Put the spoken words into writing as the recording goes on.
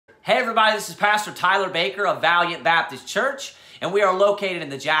Hey everybody, this is Pastor Tyler Baker of Valiant Baptist Church, and we are located in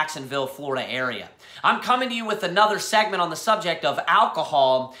the Jacksonville, Florida area. I'm coming to you with another segment on the subject of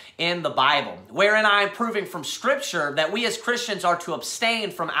alcohol in the Bible, wherein I am proving from Scripture that we as Christians are to abstain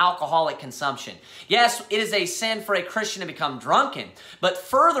from alcoholic consumption. Yes, it is a sin for a Christian to become drunken, but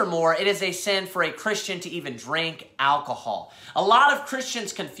furthermore, it is a sin for a Christian to even drink alcohol. A lot of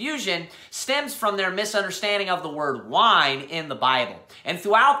Christians' confusion stems from their misunderstanding of the word wine in the Bible. And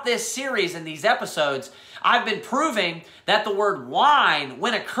throughout this series and these episodes, I've been proving that the word wine,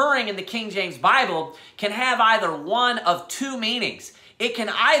 when occurring in the King James Bible, can have either one of two meanings. It can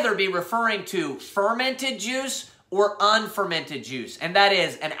either be referring to fermented juice or unfermented juice, and that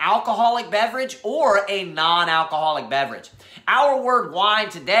is an alcoholic beverage or a non-alcoholic beverage. Our word wine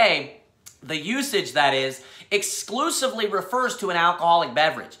today, the usage that is, exclusively refers to an alcoholic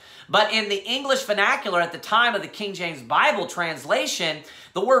beverage. But in the English vernacular at the time of the King James Bible translation,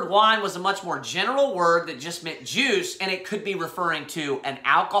 the word wine was a much more general word that just meant juice, and it could be referring to an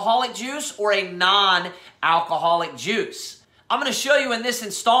alcoholic juice or a non-alcoholic juice. I'm going to show you in this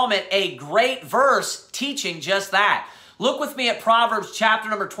installment a great verse teaching just that. Look with me at Proverbs chapter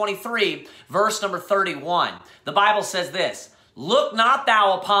number 23, verse number 31. The Bible says this, "Look not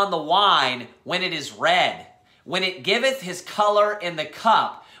thou upon the wine when it is red, when it giveth his color in the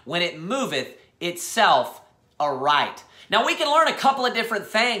cup, when it moveth itself aright." Now we can learn a couple of different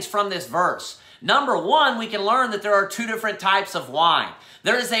things from this verse. Number one, we can learn that there are two different types of wine.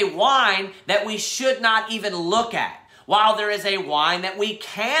 There is a wine that we should not even look at, while there is a wine that we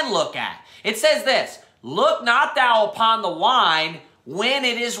can look at. It says this, "Look not thou upon the wine when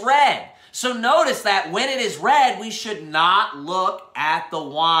it is red." So notice that when it is red, we should not look at the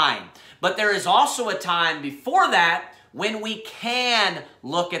wine. But there is also a time before that when we can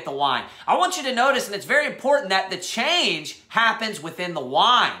look at the wine. I want you to notice, and it's very important, that the change happens within the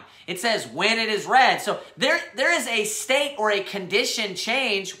wine. It says when it is red. So there is a state or a condition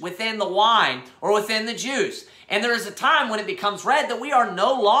change within the wine or within the juice. And there is a time when it becomes red that we are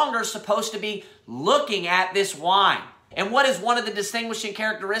no longer supposed to be looking at this wine. And what is one of the distinguishing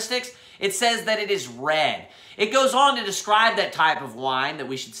characteristics? It says that it is red. It goes on to describe that type of wine that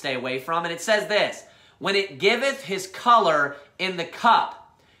we should stay away from, and it says this, "When it giveth his color in the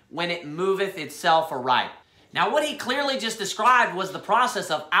cup, when it moveth itself aright." Now, what he clearly just described was the process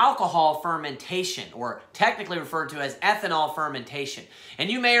of alcohol fermentation, or technically referred to as ethanol fermentation.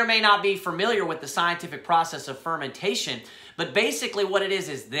 And you may or may not be familiar with the scientific process of fermentation, but basically what it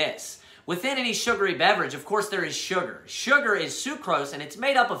is this. Within any sugary beverage, of course, there is sugar. Sugar is sucrose, and it's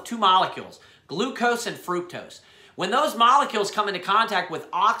made up of two molecules, glucose and fructose. When those molecules come into contact with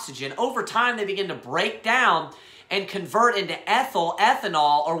oxygen, over time they begin to break down and convert into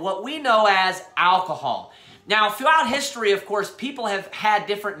ethanol, or what we know as alcohol. Now, throughout history, of course, people have had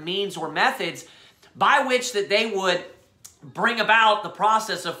different means or methods by which that they would bring about the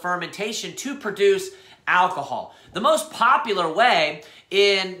process of fermentation to produce alcohol. The most popular way,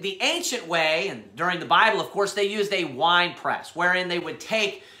 in the ancient way, and during the Bible, of course, they used a wine press, wherein they would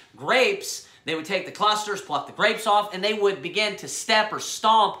take grapes, they would take the clusters, pluck the grapes off, and they would begin to step or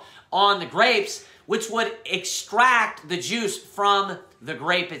stomp on the grapes, which would extract the juice from the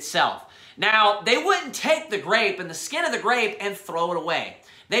grape itself. Now, they wouldn't take the grape and the skin of the grape and throw it away.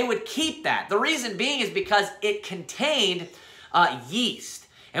 They would keep that. The reason being is because it contained yeast.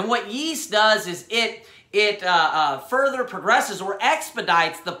 And what yeast does is it further progresses or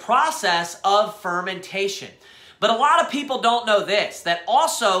expedites the process of fermentation. But a lot of people don't know this, that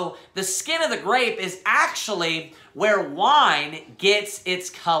also the skin of the grape is actually where wine gets its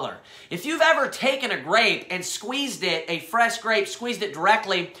color. If you've ever taken a grape and squeezed it, a fresh grape, squeezed it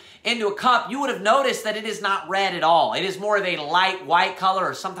directly into a cup, you would have noticed that it is not red at all. It is more of a light white color,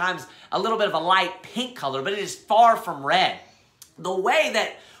 or sometimes a little bit of a light pink color, but it is far from red. The way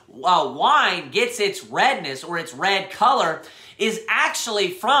that wine gets its redness or its red color is actually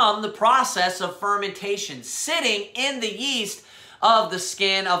from the process of fermentation, sitting in the yeast of the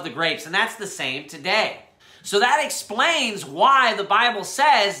skin of the grapes. And that's the same today. So that explains why the Bible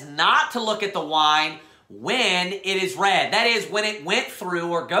says not to look at the wine when it is red. That is, when it went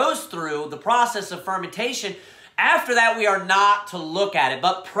through or goes through the process of fermentation. After that, we are not to look at it.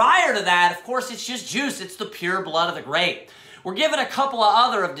 But prior to that, of course, it's just juice. It's the pure blood of the grape. We're given a couple of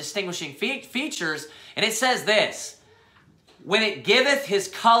other of distinguishing features, and it says this, "When it giveth his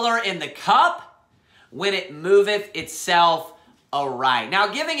color in the cup, when it moveth itself aright." Now,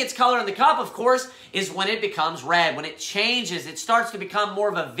 giving its color in the cup, of course, is when it becomes red. When it changes, it starts to become more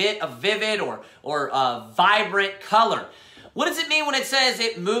of a vivid or vibrant color. What does it mean when it says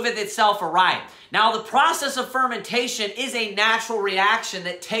it moveth itself aright? Now, the process of fermentation is a natural reaction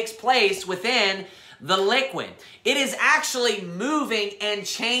that takes place within the liquid. It is actually moving and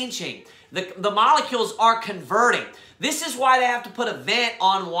changing. The molecules are converting. This is why they have to put a vent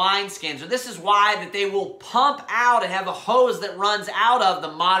on wineskins, or this is why that they will pump out and have a hose that runs out of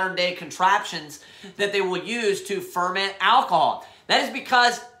the modern day contraptions that they will use to ferment alcohol. That is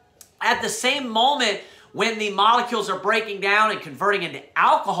because at the same moment when the molecules are breaking down and converting into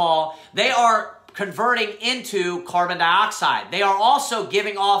alcohol, they are converting into carbon dioxide. They are also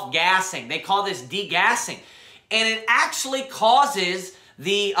giving off gassing. They call this degassing. And it actually causes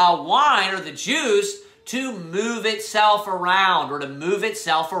the wine or the juice to move itself around or to move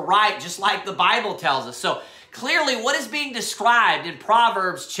itself aright, just like the Bible tells us. So clearly what is being described in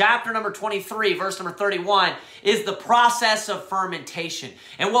Proverbs chapter number 23, verse number 31, is the process of fermentation.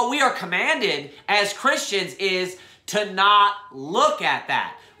 And what we are commanded as Christians is to not look at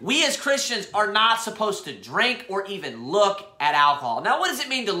that. We as Christians are not supposed to drink or even look at alcohol. Now, what does it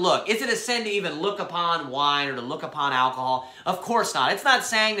mean to look? Is it a sin to even look upon wine or to look upon alcohol? Of course not. It's not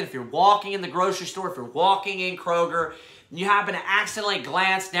saying that if you're walking in the grocery store, if you're walking in Kroger, and you happen to accidentally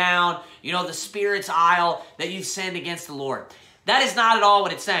glance down, the spirits aisle, that you've sinned against the Lord. That is not at all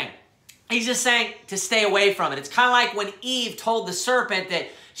what it's saying. He's just saying to stay away from it. It's kind of like when Eve told the serpent that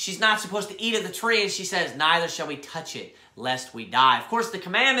she's not supposed to eat of the tree, and she says, neither shall we touch it, lest we die. Of course, the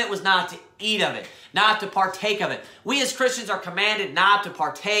commandment was not to eat of it, not to partake of it. We as Christians are commanded not to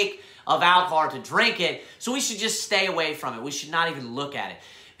partake of alcohol or to drink it, so we should just stay away from it. We should not even look at it.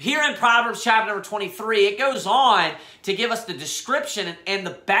 Here in Proverbs chapter number 23, it goes on to give us the description and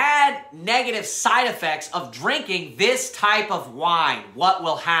the bad negative side effects of drinking this type of wine. What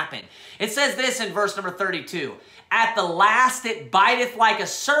will happen? It says this in verse number 32. At the last it biteth like a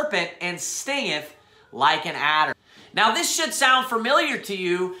serpent and stingeth like an adder. Now this should sound familiar to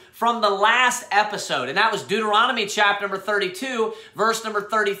you from the last episode, and that was Deuteronomy chapter number 32, verse number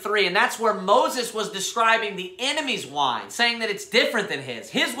 33, and that's where Moses was describing the enemy's wine, saying that it's different than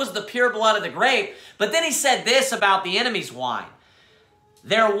his. His was the pure blood of the grape, but then he said this about the enemy's wine.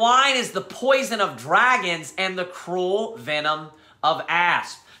 Their wine is the poison of dragons and the cruel venom of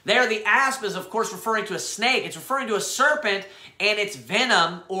asp. There, the asp is, of course, referring to a snake. It's referring to a serpent and its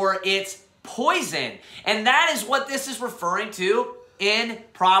venom or its poison. And that is what this is referring to in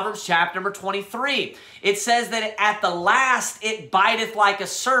Proverbs chapter number 23. It says that at the last it biteth like a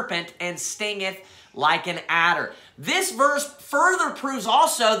serpent and stingeth like an adder. This verse further proves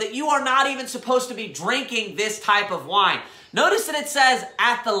also that you are not even supposed to be drinking this type of wine. Notice that it says,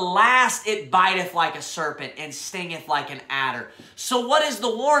 at the last it biteth like a serpent and stingeth like an adder. So what is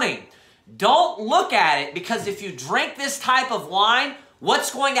the warning? Don't look at it, because if you drink this type of wine,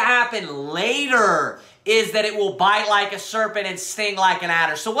 what's going to happen later is that it will bite like a serpent and sting like an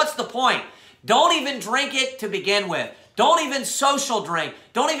adder. So what's the point? Don't even drink it to begin with. Don't even social drink.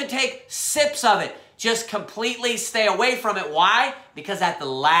 Don't even take sips of it. Just completely stay away from it. Why? Because at the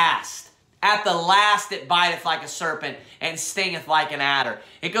last it biteth like a serpent and stingeth like an adder.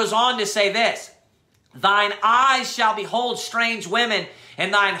 It goes on to say this, thine eyes shall behold strange women,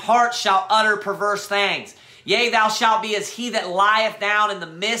 and thine heart shall utter perverse things. Yea, thou shalt be as he that lieth down in the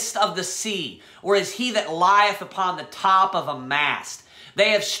midst of the sea, or as he that lieth upon the top of a mast.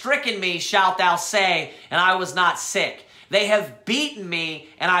 They have stricken me, shalt thou say, and I was not sick. They have beaten me,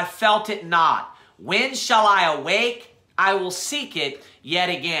 and I felt it not. When shall I awake? I will seek it yet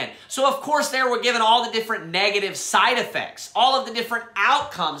again. So, of course, there we're given all the different negative side effects, all of the different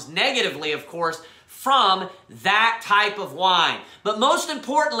outcomes, negatively, of course, from that type of wine. But most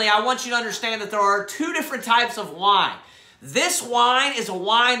importantly, I want you to understand that there are two different types of wine. This wine is a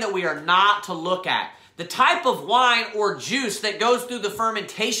wine that we are not to look at. The type of wine or juice that goes through the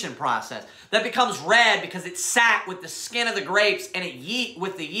fermentation process, that becomes red because it sat with the skin of the grapes and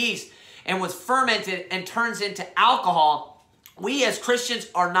with the yeast and was fermented and turns into alcohol, we as Christians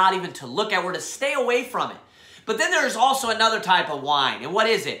are not even to look at. We're to stay away from it. But then there's also another type of wine. And what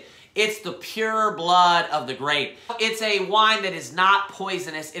is it? It's the pure blood of the grape. It's a wine that is not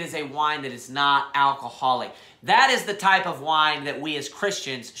poisonous. It is a wine that is not alcoholic. That is the type of wine that we as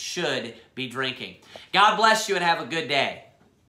Christians should be drinking. God bless you and have a good day.